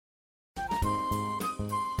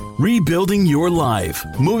Rebuilding Your Life,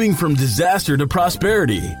 Moving from Disaster to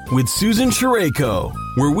Prosperity with Susan Sherayko,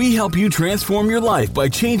 where we help you transform your life by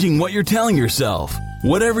changing what you're telling yourself.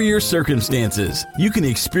 Whatever your circumstances, you can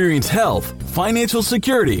experience health, financial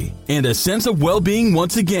security, and a sense of well-being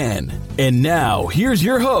once again. And now, here's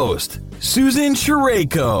your host, Susan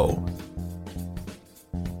Sherayko.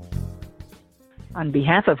 On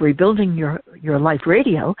behalf of Rebuilding Your Life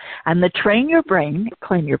Radio and the Train Your Brain,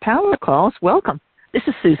 Claim Your Power calls, welcome. This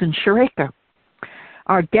is Susan Sherayko.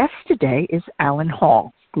 Our guest today is Alan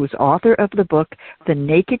Hall, who is author of the book The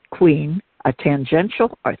Naked Queen, A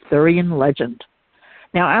Tangential Arthurian Legend.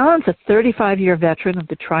 Now, Alan's a 35-year veteran of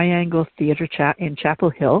the Triangle Theater in Chapel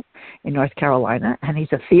Hill in North Carolina, and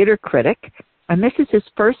he's a theater critic, and this is his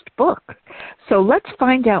first book. So let's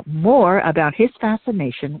find out more about his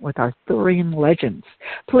fascination with Arthurian legends.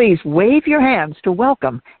 Please wave your hands to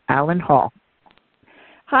welcome Alan Hall.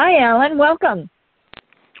 Hi, Alan. Welcome.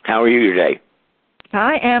 How are you today?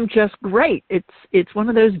 I am just great. It's one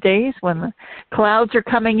of those days when the clouds are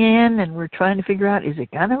coming in and we're trying to figure out, is it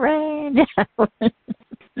going to rain?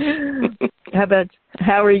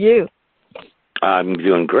 How are you? I'm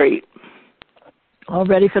doing great. All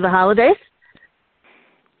ready for the holidays?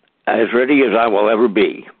 As ready as I will ever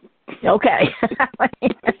be. Okay.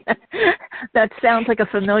 That sounds like a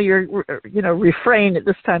familiar, refrain at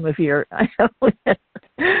this time of year.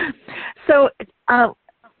 So,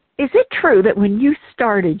 is it true that when you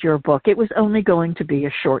started your book, it was only going to be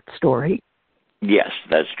a short story? Yes,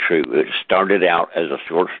 that's true. It started out as a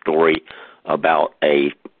short story about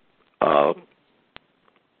a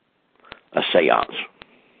seance.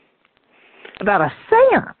 About a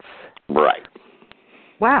seance? Right.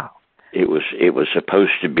 Wow. It was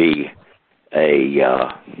supposed to be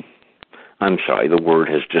I'm sorry, the word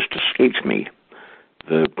has just escaped me.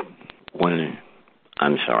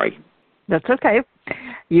 I'm sorry. That's okay.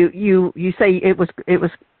 You say it was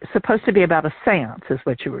supposed to be about a seance, is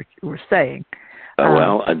what you were saying.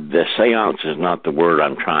 The seance is not the word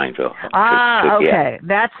I'm trying to okay. get.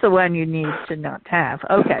 That's the one you need to not have.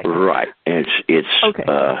 Okay. Right. It's okay.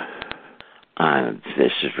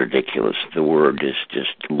 This is ridiculous. The word is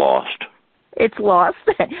just lost. It's lost.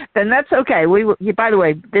 Then that's okay. By the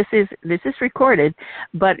way, this is recorded,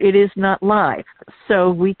 but it is not live,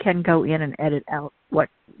 so we can go in and edit out what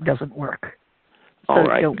doesn't work. So all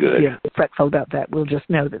right, don't good. be fretful about that. We'll just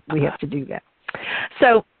know that we have to do that.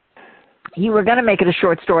 So you were going to make it a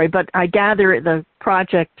short story, but I gather the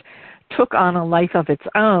project took on a life of its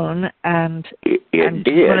own and it went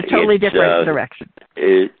a did. totally different direction.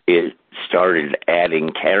 It started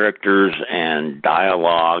adding characters and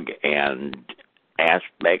dialogue and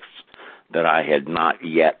aspects that I had not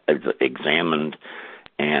yet examined,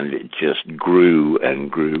 and it just grew and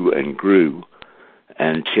grew and grew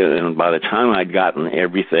and by the time I'd gotten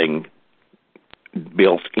everything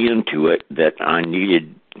built into it that I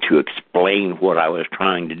needed to explain what I was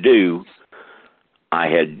trying to do, I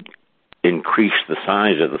had increased the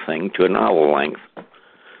size of the thing to a novel length.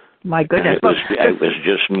 My goodness. It was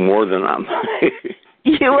just more than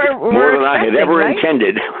you were more than I had ever right?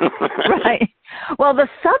 intended. Right. Well, the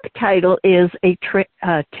subtitle is a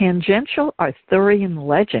tangential Arthurian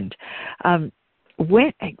legend.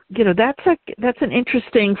 That's an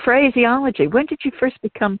interesting phraseology. When did you first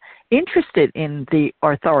become interested in the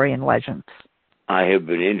Arthurian legends? I have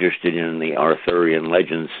been interested in the Arthurian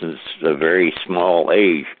legends since a very small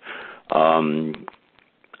age.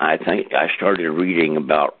 I think I started reading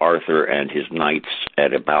about Arthur and his knights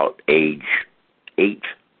at about age 8.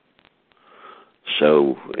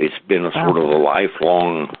 So it's been a sort of a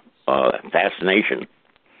lifelong fascination.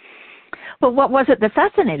 Well, what was it that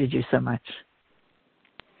fascinated you so much?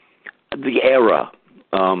 The era,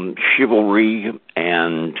 chivalry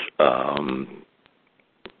and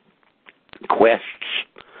quests,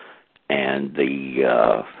 and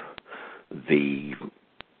the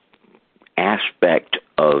aspect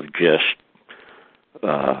of just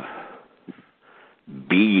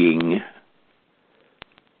being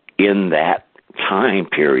in that time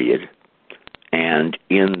period and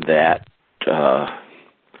in that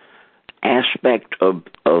aspect of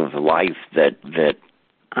life that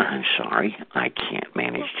I'm sorry, I can't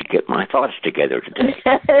manage to get my thoughts together today.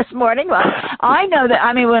 This morning? Well, I know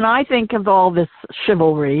that, when I think of all this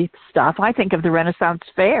chivalry stuff, I think of the Renaissance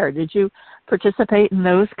Fair. Did you participate in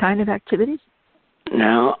those kind of activities?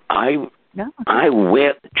 No, I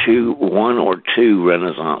went to one or two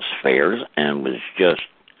Renaissance fairs and was just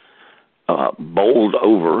bowled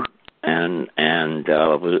over and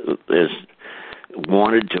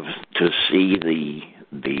wanted to see the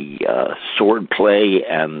sword play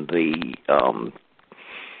and the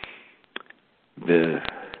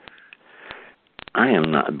I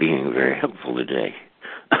am not being very helpful today.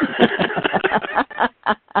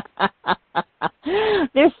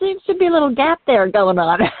 There seems to be a little gap there going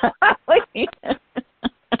on.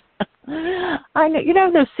 I know, you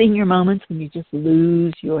know those senior moments when you just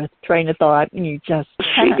lose your train of thought and you just...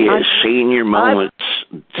 Senior moments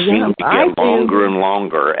seem to get longer and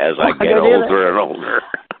longer as I get older and older.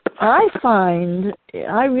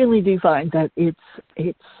 I really do find that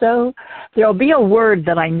it's so... There'll be a word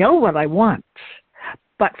that I know what I want,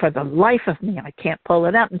 but for the life of me, I can't pull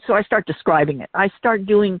it out. And so I start describing it. I start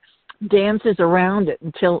doing dances around it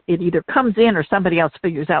until it either comes in or somebody else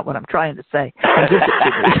figures out what I'm trying to say and gives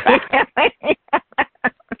it to me.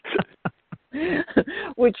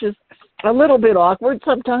 Which is a little bit awkward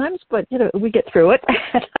sometimes, but, you know, we get through it.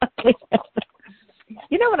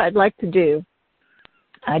 You know what I'd like to do?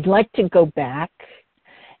 I'd like to go back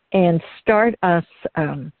and start us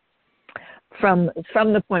from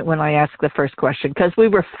the point when I asked the first question, because we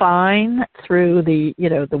were fine through the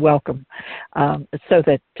welcome, so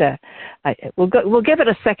that we'll give it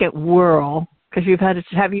a second whirl, because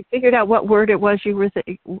have you figured out what word it was you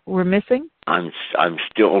were missing? I'm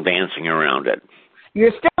still dancing around it.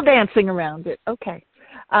 You're still dancing around it. Okay.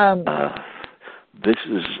 This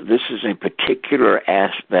is a particular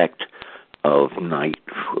aspect of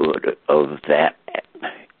knighthood of that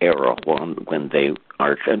era when they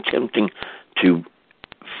are attempting to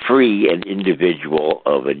free an individual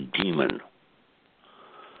of a demon.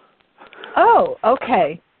 Oh,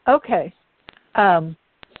 okay.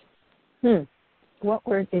 What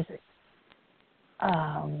word is it?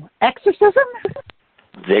 Exorcism?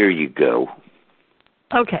 There you go.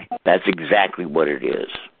 Okay. That's exactly what it is.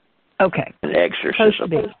 Okay. An exorcism.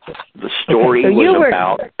 The story was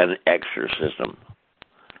about an exorcism.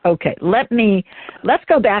 Okay, let's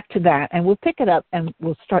go back to that, and we'll pick it up, and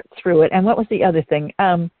we'll start through it. And what was the other thing?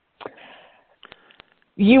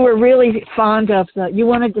 You were really fond of you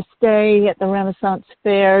wanted to stay at the Renaissance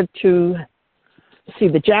Fair to see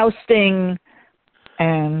the jousting,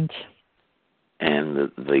 and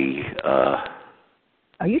the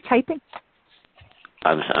Are you typing?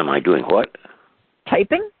 Am I doing what?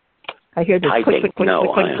 Typing? I hear this typing.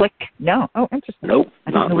 Click. No. Oh, interesting. Nope,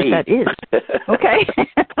 I don't know me. what that is. Okay.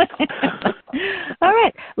 All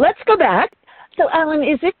right. Let's go back. So, Alan,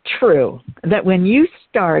 is it true that when you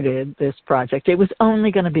started this project, it was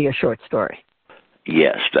only going to be a short story?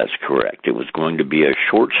 Yes, that's correct. It was going to be a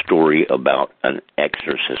short story about an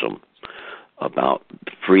exorcism, about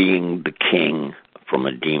freeing the king from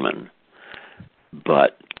a demon.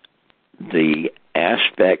 But the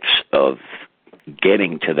aspects of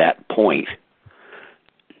getting to that point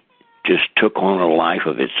just took on a life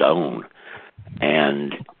of its own.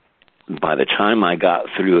 And by the time I got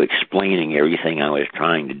through explaining everything I was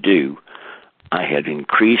trying to do, I had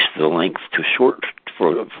increased the length to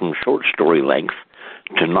from short story length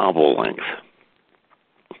to novel length.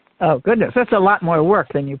 Oh, goodness. That's a lot more work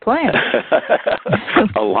than you planned.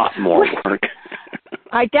 A lot more work.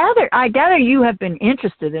 I gather you have been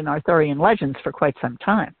interested in Arthurian legends for quite some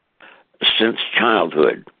time. Since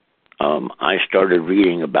childhood. I started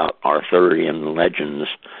reading about Arthurian legends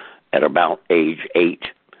at about age 8,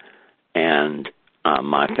 and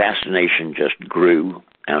my fascination just grew,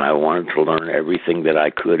 and I wanted to learn everything that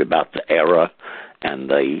I could about the era and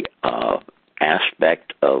the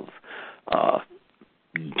aspect of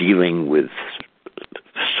dealing with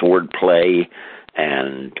sword play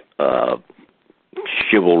and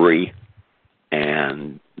chivalry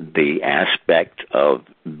and the aspect of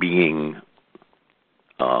being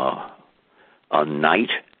a knight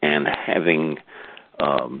and having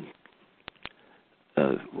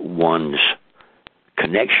one's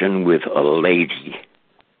connection with a lady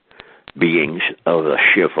being of a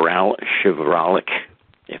chivalric,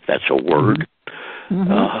 if that's a word.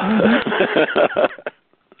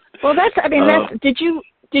 Well, did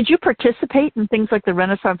you participate in things like the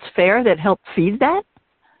Renaissance Fair that helped feed that?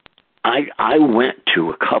 I went to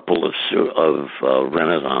a couple of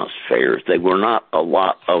Renaissance fairs. They were not a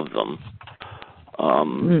lot of them,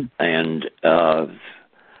 and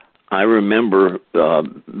I remember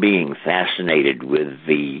being fascinated with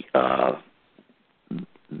the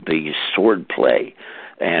sword play,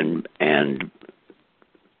 and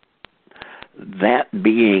that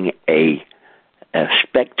being a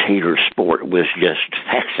spectator sport was just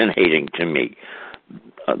fascinating to me.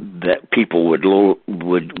 That people would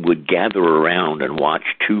gather around and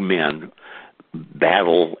watch two men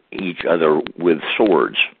battle each other with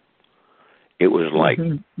swords. It was like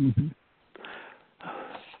was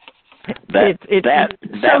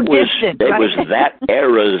that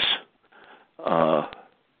era's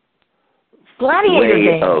gladiator way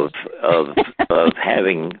game. of of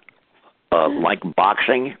having like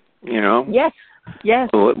boxing, you know. Yes. Yes.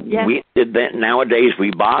 Yes. We did that. Nowadays we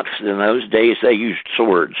box. In those days they used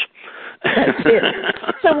swords. That's it.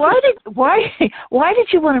 So why did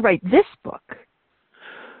you want to write this book?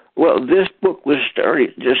 Well, this book was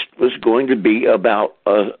going to be about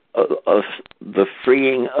the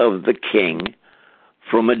freeing of the king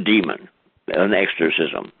from a demon, an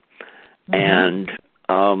exorcism, and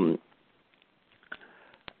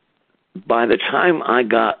by the time I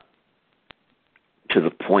got to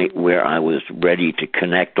the point where I was ready to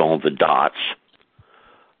connect all the dots,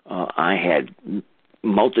 I had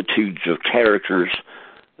multitudes of characters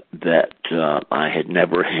that I had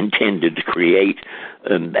never intended to create,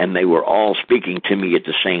 and they were all speaking to me at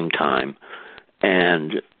the same time.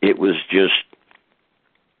 And it was just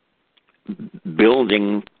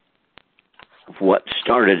building what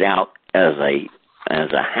started out as a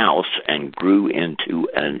house and grew into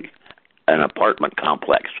an apartment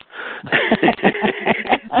complex.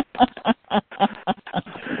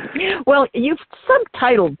 Well, you've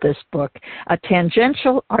subtitled this book "A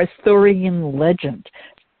Tangential Arthurian Legend,"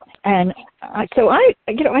 and so I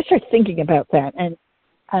started thinking about that, and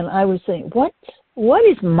I was saying, what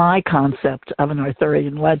is my concept of an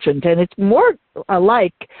Arthurian legend? And it's more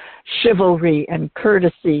like chivalry and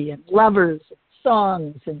courtesy and lovers and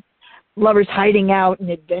songs and lovers hiding out and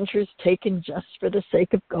adventures taken just for the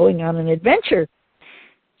sake of going on an adventure.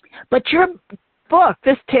 But your book,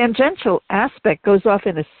 this tangential aspect, goes off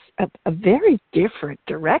in a very different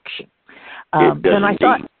direction than I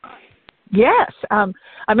thought. Yes. I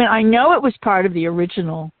mean, I know it was part of the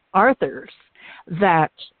original Arthur's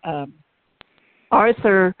that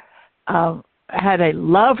Arthur had a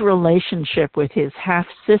love relationship with his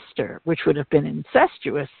half-sister, which would have been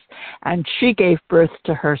incestuous, and she gave birth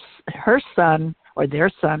to her son, or their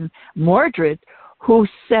son, Mordred, who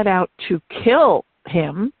set out to kill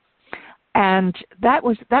him. And that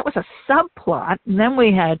was a subplot. And then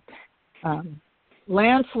we had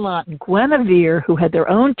Lancelot and Guinevere, who had their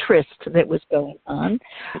own tryst that was going on.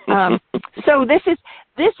 So this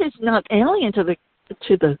is not alien to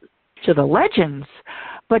the legends,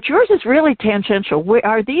 but yours is really tangential.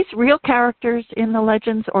 Are these real characters in the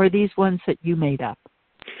legends, or are these ones that you made up?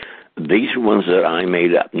 These are ones that I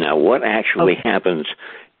made up. Now, what actually happens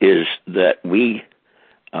is that we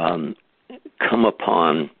come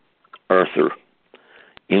upon Arthur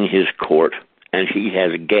in his court, and he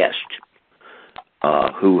has a guest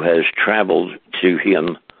who has traveled to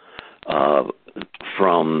him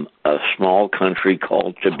from a small country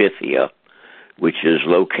called Tabithia, which is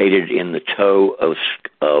located in the toe of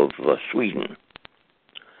Sweden.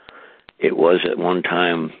 It was at one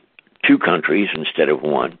time two countries instead of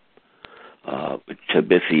one.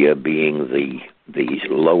 Tabithia being the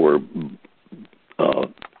lower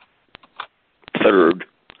third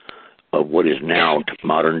of what is now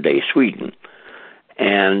modern-day Sweden.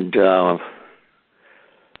 And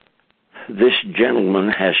this gentleman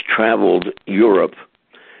has traveled Europe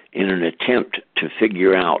in an attempt to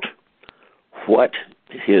figure out what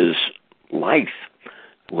his life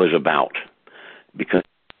was about, because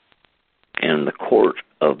in the court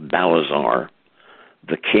of Balazar,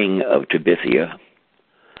 the king of Tabithia,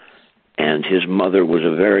 and his mother was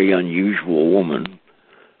a very unusual woman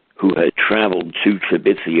who had traveled to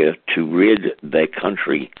Tabithia to rid the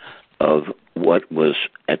country of what was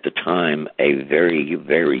at the time a very,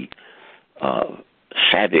 very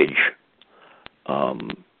savage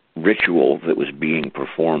ritual that was being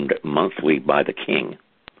performed monthly by the king.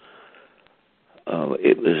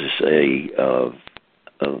 It was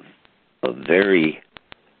a very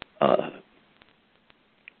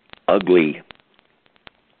ugly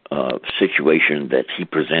situation that he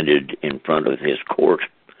presented in front of his court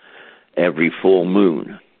every full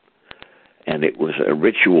moon. And it was a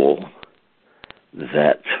ritual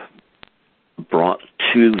that brought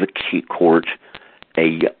to the court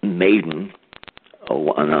a maiden,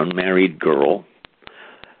 an unmarried girl,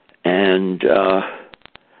 and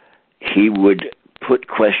he would put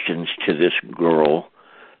questions to this girl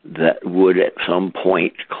that would at some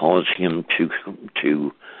point cause him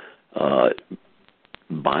to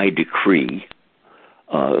by decree,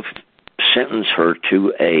 sentence her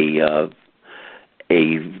to a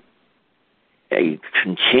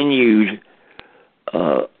continued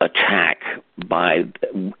attack by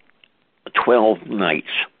 12 nights.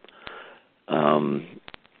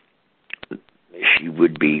 She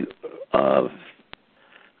would be, I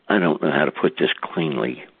don't know how to put this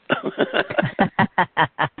cleanly.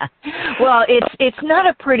 Well, it's not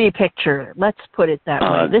a pretty picture. Let's put it that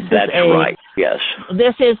way. That's right. Yes.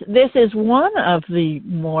 This is one of the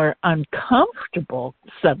more uncomfortable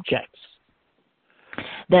subjects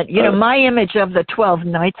That, my image of the 12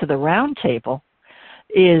 Knights of the Round Table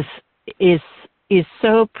is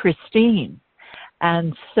so pristine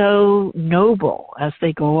and so noble as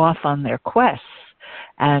they go off on their quests.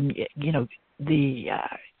 And,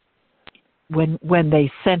 when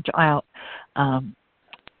they sent out,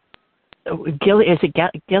 Gilead?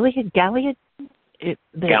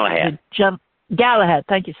 Galahad,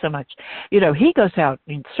 thank you so much. He goes out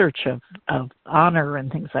in search of honor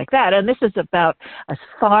and things like that. And this is about as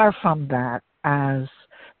far from that as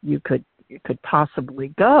you could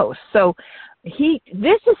possibly go. So this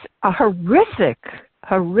is a horrific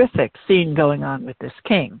scene going on with this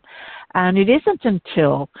king. And it isn't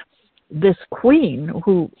until this queen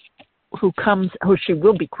who she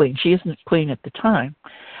will be queen, she isn't queen at the time,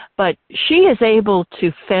 but she is able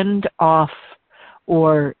to fend off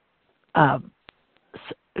or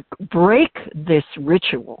break this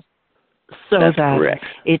ritual so That's that correct.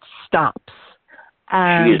 It stops.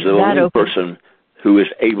 And she is the only person who is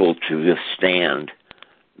able to withstand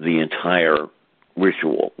the entire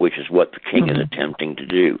ritual, which is what the king is attempting to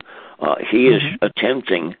do. He is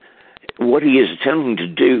attempting to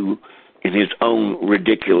do in his own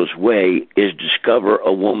ridiculous way is discover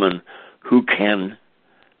a woman who can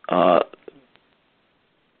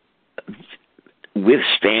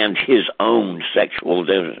withstand his own sexual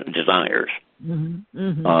desires.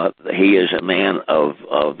 He is a man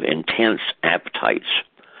of intense appetites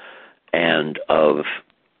and of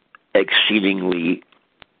exceedingly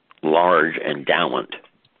large endowment.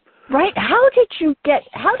 Right. How did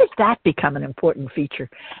that become an important feature?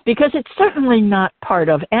 Because it's certainly not part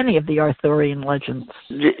of any of the Arthurian legends.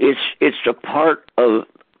 It's a part of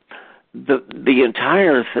the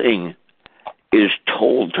entire thing is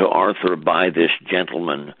told to Arthur by this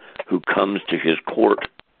gentleman who comes to his court,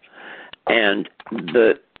 and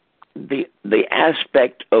the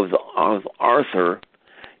aspect of Arthur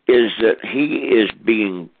is that he is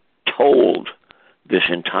being told this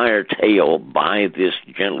entire tale by this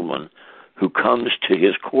gentleman who comes to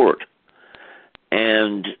his court,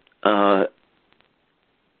 and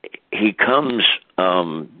he comes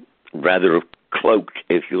rather cloaked.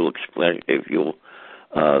 If you'll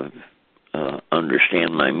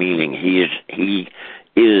understand my meaning, he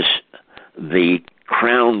is the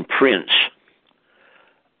crown prince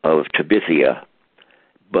of Tabithia,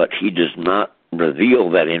 but he does not reveal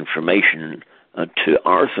that information to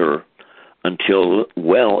Arthur until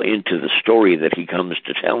well into the story that he comes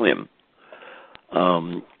to tell him.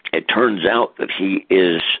 It turns out that he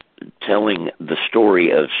is telling the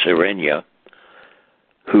story of Serenia,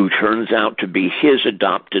 who turns out to be his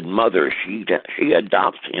adopted mother. She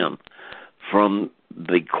adopts him from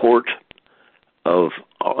the court of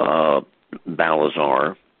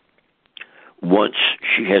Balazar once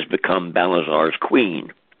she has become Balazar's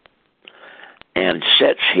queen, and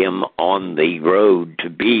sets him on the road to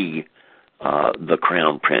be the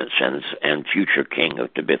crown prince and future king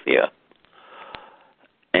of Tabithia.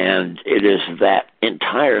 And it is that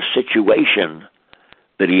entire situation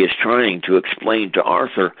that he is trying to explain to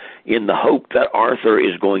Arthur in the hope that Arthur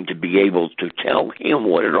is going to be able to tell him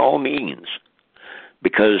what it all means.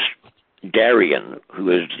 Because Darian, who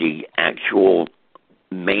is the actual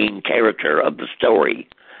main character of the story,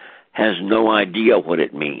 has no idea what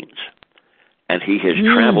it means. And he has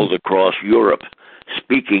traveled across Europe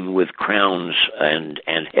speaking with crowns and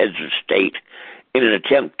heads of state in an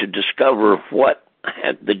attempt to discover what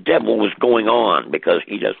the devil was going on, because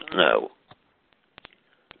he doesn't know.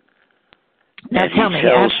 Now and tell he me,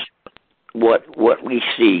 tells what we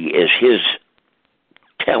see is his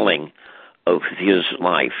telling of his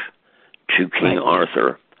life to King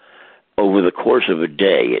Arthur over the course of a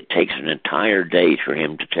day. It takes an entire day for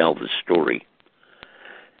him to tell the story.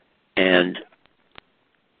 And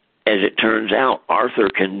as it turns out, Arthur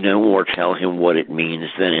can no more tell him what it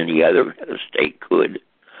means than any other head of state could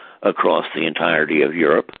across the entirety of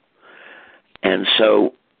Europe. And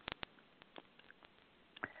so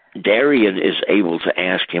Darian is able to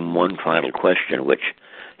ask him one final question, which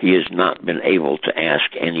he has not been able to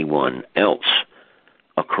ask anyone else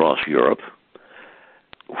across Europe,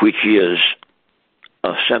 which is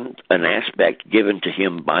an aspect given to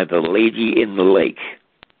him by the Lady in the Lake.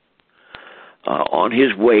 On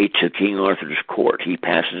his way to King Arthur's court, he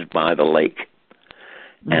passes by the lake,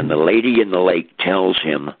 and the Lady in the Lake tells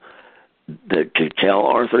him to tell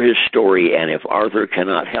Arthur his story, and if Arthur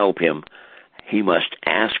cannot help him, he must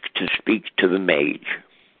ask to speak to the mage.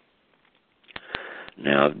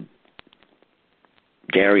 Now,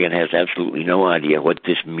 Darian has absolutely no idea what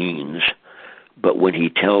this means, but when he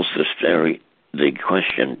tells the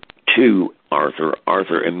question to Arthur,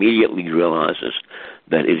 Arthur immediately realizes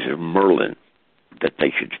that it is Merlin. that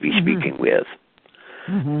they should be speaking with.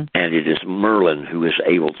 Mm-hmm. And it is Merlin who is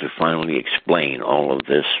able to finally explain all of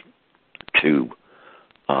this to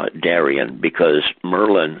Darien, because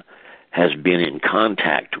Merlin has been in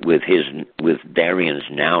contact with Darien's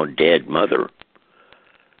now dead mother,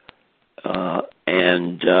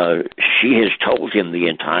 and she has told him the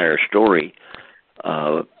entire story.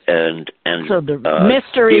 And so the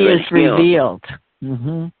mystery is revealed.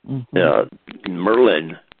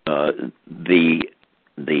 Merlin, the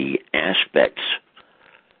aspects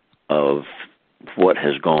of what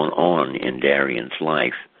has gone on in Darien's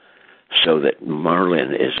life, so that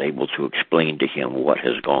Merlin is able to explain to him what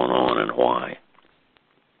has gone on and why.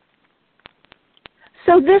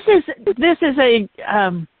 So this is a.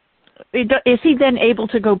 Is he then able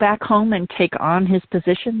to go back home and take on his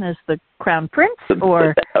position as the crown prince,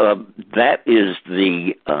 or that is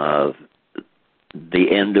the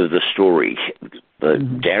end of the story?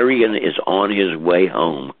 Darien is on his way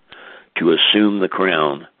home to assume the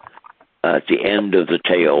crown at the end of the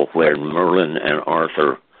tale, where Merlin and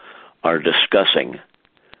Arthur are discussing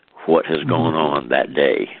what has gone on that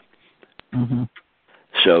day.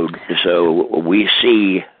 So we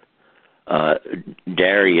see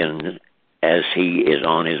Darien as he is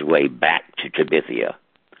on his way back to Terabithia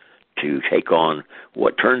to take on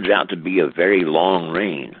what turns out to be a very long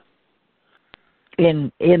reign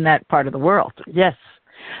in that part of the world. Yes.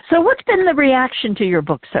 So what's been the reaction to your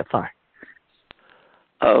book so far?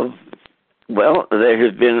 Well, there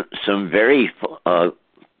have been some very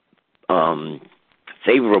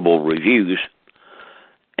favorable reviews,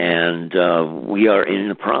 and we are in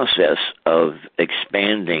the process of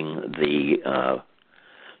expanding the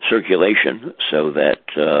circulation so that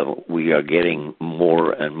we are getting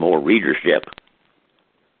more and more readership.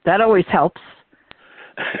 That always helps.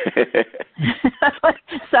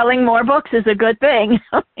 Selling more books is a good thing.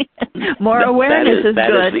 More awareness is good.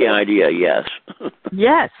 That is the idea, yes.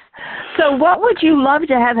 Yes. So what would you love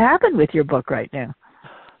to have happen with your book right now?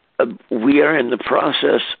 We are in the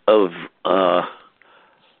process of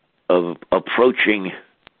approaching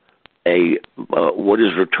a what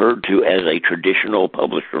is referred to as a traditional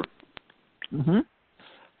publisher.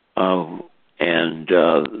 And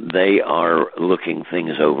they are looking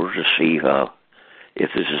things over to see if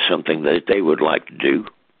this is something that they would like to do.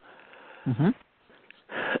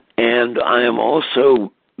 And I am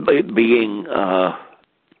also being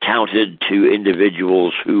touted to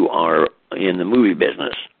individuals who are in the movie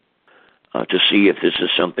business to see if this is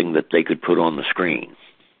something that they could put on the screen.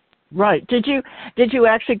 Right. Did you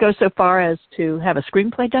actually go so far as to have a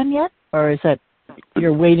screenplay done yet, or is that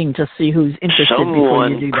you're waiting to see who's interested before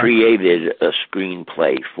you do that? Someone created a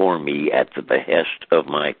screenplay for me at the behest of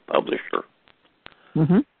my publisher.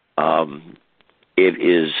 It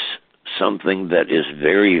is something that is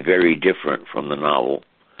very, very different from the novel.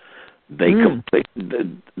 They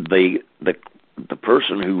the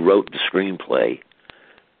person who wrote the screenplay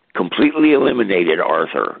completely eliminated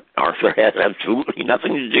Arthur. Arthur has absolutely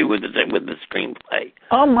nothing to do with the screenplay.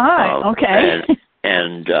 Oh my! Okay.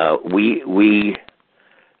 And we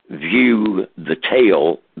view the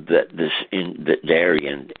tale that that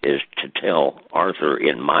Darien is to tell Arthur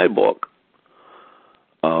in my book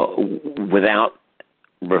without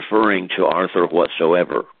referring to Arthur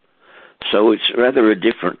whatsoever. So it's rather a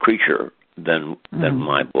different creature than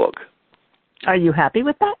my book. Are you happy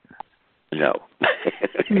with that? No.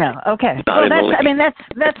 No. Okay. Well,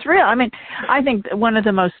 that's real. I mean, I think one of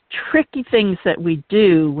the most tricky things that we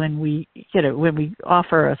do when we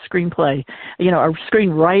offer a screenplay, a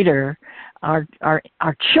screenwriter, our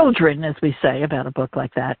children, as we say about a book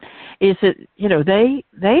like that, is that they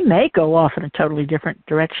may go off in a totally different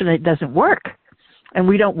direction. It doesn't work, and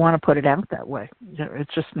we don't want to put it out that way.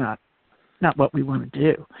 It's just not what we want to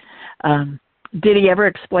do. Did he ever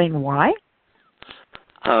explain why?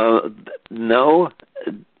 No.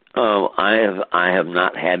 I have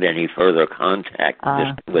not had any further contact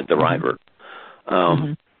with the writer.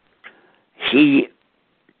 He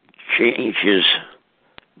changes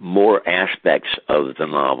more aspects of the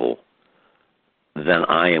novel than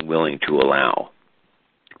I am willing to allow.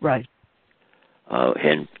 Right.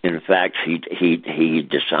 And in fact, he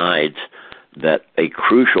decides that a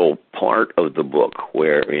crucial part of the book,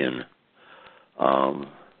 wherein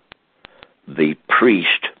the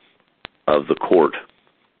priest of the court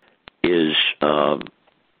is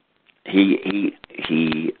he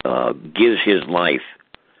gives his life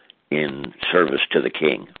in service to the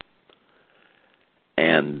king,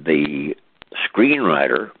 and the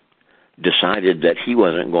screenwriter decided that he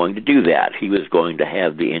wasn't going to do that. He was going to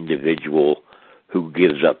have the individual who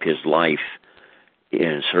gives up his life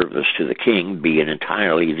in service to the king be an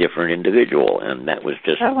entirely different individual, and that was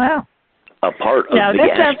just Oh, wow. a part of Now, the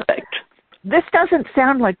aspect. This doesn't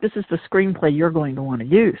sound like this is the screenplay you're going to want to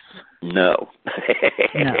use. No.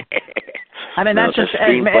 No. I mean, that's just,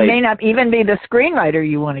 it may not even be the screenwriter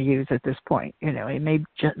you want to use at this point. You know, it may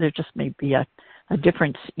there just may be a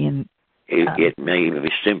difference in. It may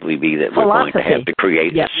simply be that philosophy. We're going to have to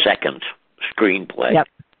create a second screenplay. Yep.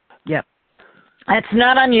 It's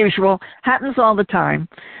not unusual. Happens all the time.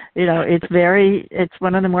 You know, it's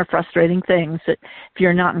one of the more frustrating things that if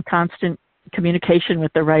you're not in constant communication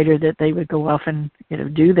with the writer, that they would go off and, you know,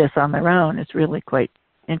 do this on their own. It's really quite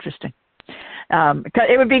interesting.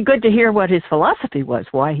 It would be good to hear what his philosophy was,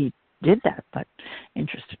 why he did that, but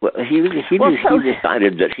interesting. Well, he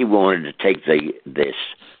decided that he wanted to take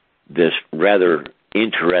this rather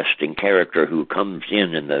interesting character who comes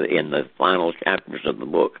in the final chapters of the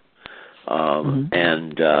book,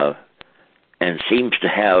 and seems to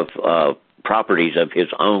have properties of his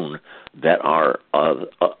own that are of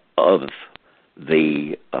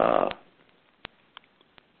the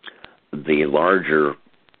larger.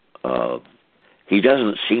 He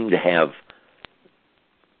doesn't seem to have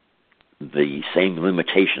the same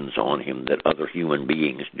limitations on him that other human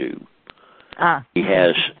beings do.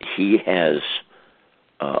 He has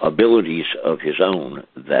abilities of his own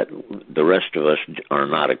that the rest of us are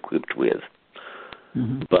not equipped with.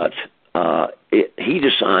 But the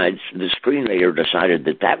screenwriter decided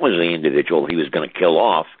that was the individual he was going to kill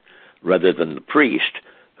off rather than the priest,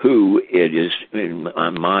 who it is, in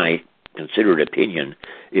my considered opinion,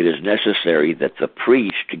 it is necessary that the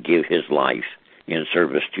priest give his life in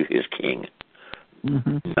service to his king,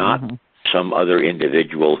 not some other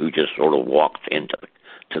individual who just sort of walks into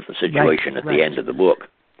the situation at the end of the book.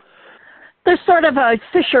 There's sort of a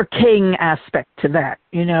Fisher King aspect to that,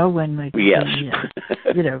 you know, when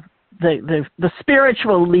you know, the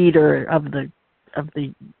spiritual leader of the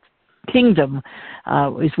kingdom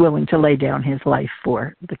is willing to lay down his life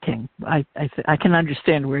for the king. I can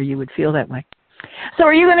understand where you would feel that way. So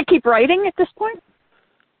are you going to keep writing at this point?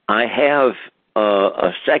 I have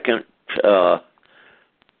a second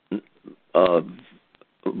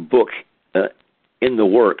book in the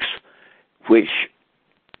works, which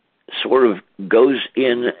sort of goes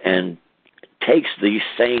in and takes these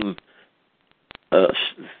same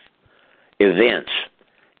events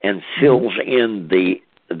and fills in the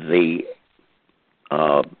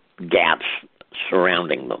gaps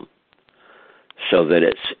surrounding them, so that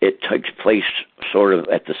it takes place sort of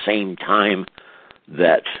at the same time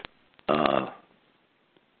that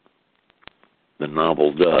the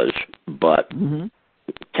novel does, but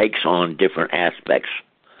takes on different aspects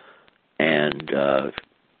and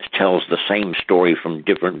tells the same story from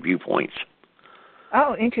different viewpoints.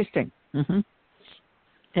 Oh, interesting.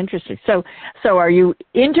 Interesting. So are you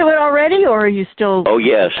into it already, or are you still? Oh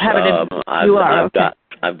yes, I've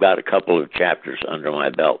got a couple of chapters under my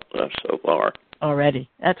belt so far. Already,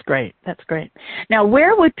 that's great. Now,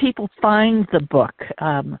 where would people find the book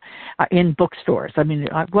in bookstores? I mean,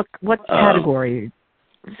 what category?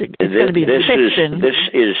 It's going to be fiction.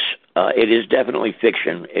 It is definitely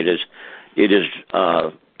fiction. It is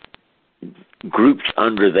grouped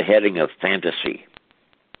under the heading of fantasy.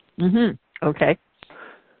 Okay.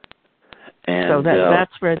 And so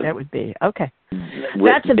that's where that would be. Okay.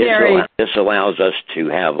 This allows us to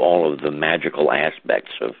have all of the magical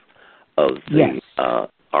aspects of the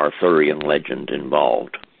Arthurian legend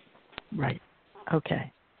involved. Right.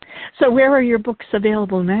 Okay. So where are your books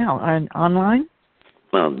available now? Online?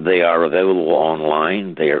 Well, they are available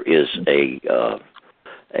online. There is a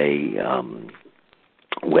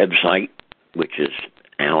website, which is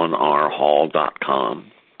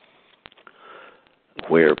alanrhall.com,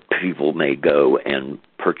 where people may go and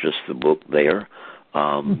purchase the book there.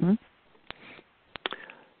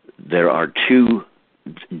 There are two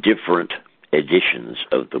different editions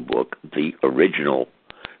of the book. The original,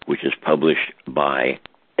 which is published by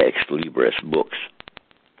Ex Libris Books,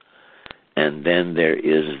 and then there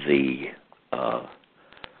is the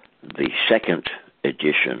second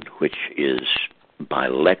edition, which is by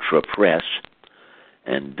Lettre Press,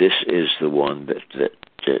 and this is the one that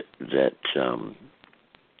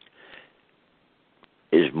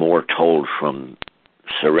is more told from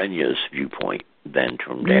Serenya's viewpoint than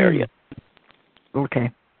from Daria.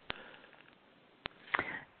 Okay.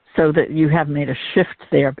 So that you have made a shift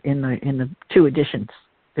there in the two editions.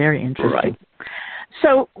 Very interesting. Right.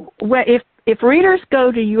 So if readers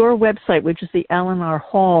go to your website, which is the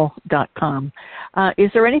alanrhall.com,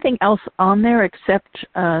 is there anything else on there except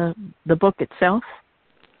the book itself?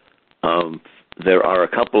 there are a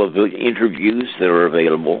couple of interviews that are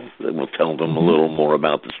available that will tell them a little more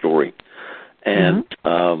about the story. And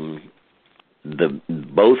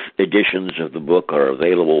both editions of the book are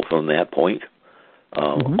available from that point.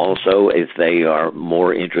 Also, if they are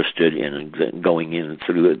more interested in going in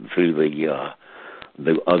through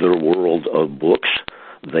the other world of books,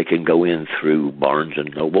 they can go in through Barnes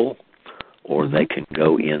and Noble, or they can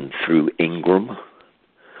go in through Ingram.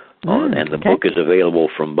 And the book is available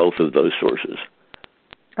from both of those sources.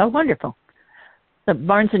 Oh, wonderful. The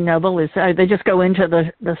Barnes and Noble is, they just go into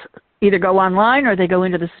the either go online or they go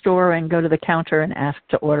into the store and go to the counter and ask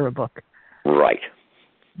to order a book. Right.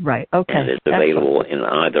 Right, okay. And it's available in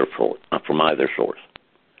from either source.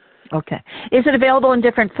 Okay. Is it available in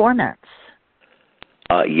different formats?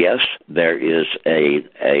 Yes, there is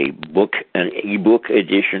a book, an e-book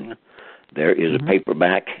edition. There is a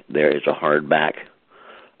paperback. There is a hardback.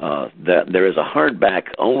 There is a hardback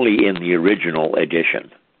only in the original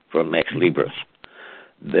edition from Ex Libris.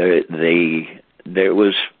 There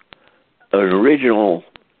was an original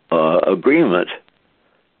agreement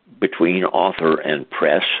between author and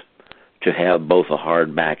press to have both a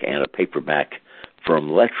hardback and a paperback from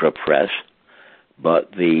Lettra Press,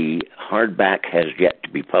 but the hardback has yet to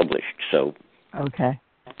be published. So okay.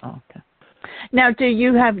 Now,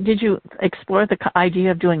 did you explore the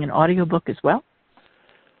idea of doing an audiobook as well?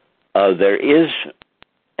 There is,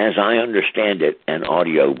 as I understand it, an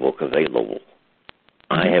audiobook available.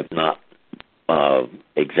 I have not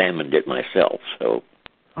examined it myself, so.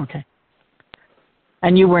 Okay.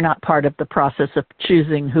 And you were not part of the process of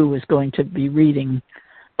choosing who was going to be reading?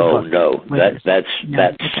 Oh, no. That's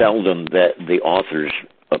seldom the author's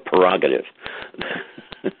prerogative.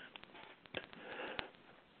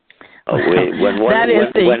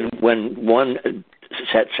 When one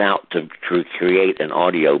sets out to create an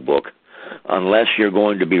audiobook, unless you're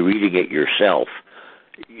going to be reading it yourself,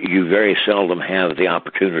 you very seldom have the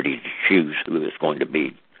opportunity to choose who it's going to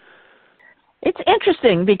be. It's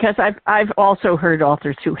interesting because I've also heard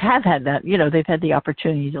authors who have had that. They've had the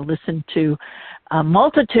opportunity to listen to a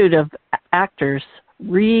multitude of actors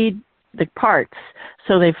read the parts,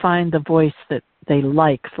 so they find the voice that they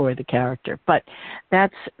like for the character. But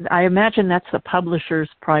I imagine that's the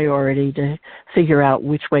publisher's priority to figure out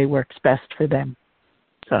which way works best for them.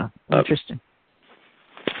 So, interesting.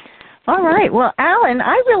 All right. Well, Alan,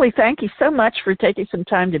 I really thank you so much for taking some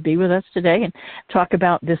time to be with us today and talk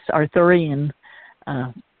about this Arthurian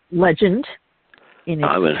legend in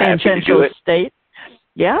its tangential state.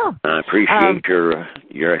 Yeah. I appreciate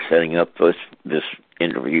your setting up this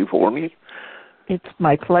interview for me. It's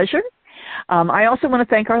my pleasure. I also want to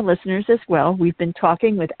thank our listeners as well. We've been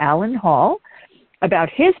talking with Alan Hall about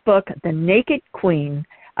his book, The Naked Queen,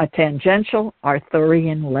 A Tangential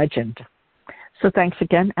Arthurian Legend. So thanks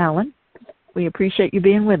again, Alan. We appreciate you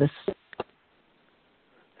being with us.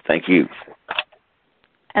 Thank you.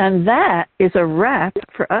 And that is a wrap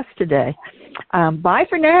for us today. Bye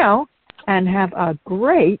for now, and have a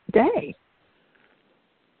great day.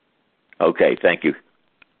 Okay, thank you.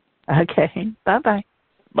 Okay, bye-bye.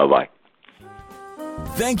 Bye-bye.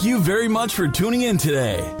 Thank you very much for tuning in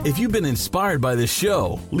today. If you've been inspired by this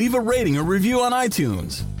show, leave a rating or review on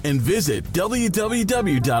iTunes and visit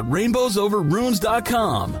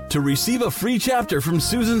www.rainbowsoverrunes.com to receive a free chapter from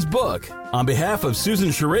Susan's book. On behalf of Susan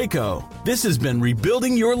Shireko, this has been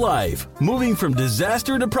Rebuilding Your Life, moving from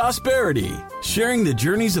disaster to prosperity, sharing the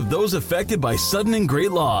journeys of those affected by sudden and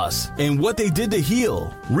great loss and what they did to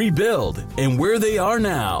heal, rebuild, and where they are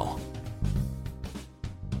now.